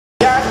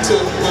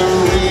took the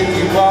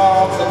review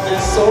off of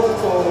this old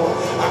pole.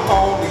 I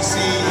only see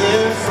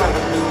in front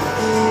of me.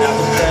 Now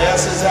the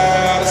past is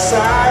out of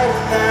sight,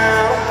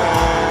 out of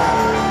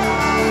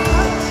mind.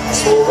 I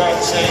swore I'd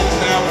change,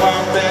 now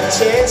I'm back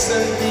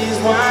chasing these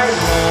white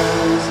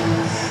lines.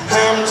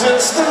 I'm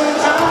just a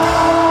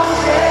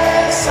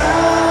long-haired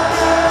son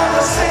of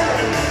a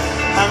sinner.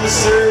 I'm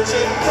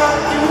searching for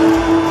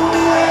new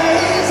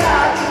ways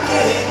I can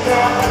get it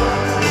gone.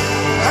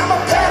 I'm a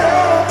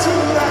pedal to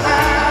the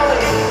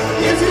highway.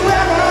 If you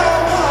ever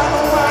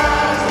wanna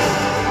wind,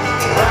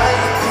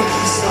 write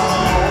these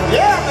songs.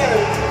 Yeah,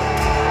 baby.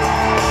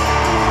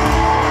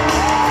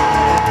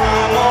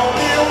 I'm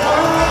only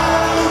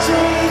one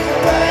drink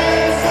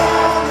away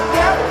from the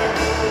devil,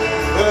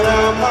 but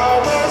I'm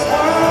always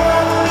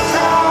one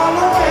call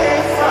away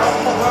from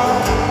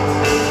home.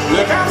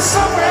 Look, I'm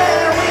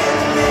somewhere in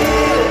the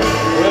middle.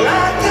 Well,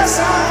 I guess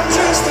I'm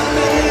just a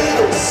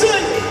little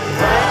sick.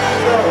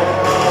 Right on.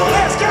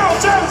 Let's go,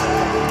 Joseph.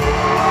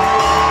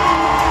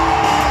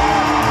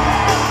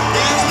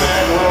 These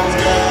bad roads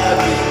got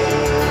me,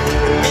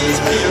 and these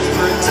pills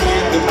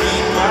pretend to be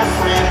my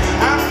friend.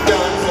 I'm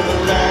done for the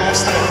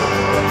last time.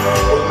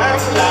 Well,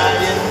 I'm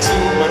lying to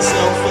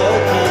myself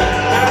again.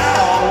 I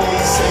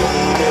always say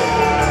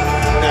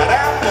that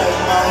I'm on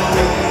my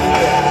way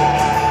back.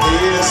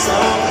 Yeah,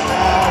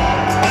 somehow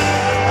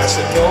I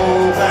should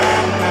know by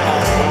now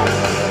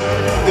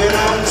that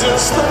I'm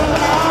just a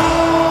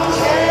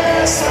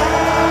long-haired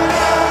son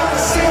of a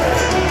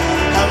sinner.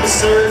 I'm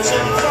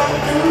searching for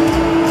new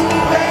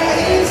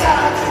ways I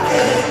can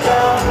get it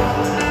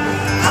done.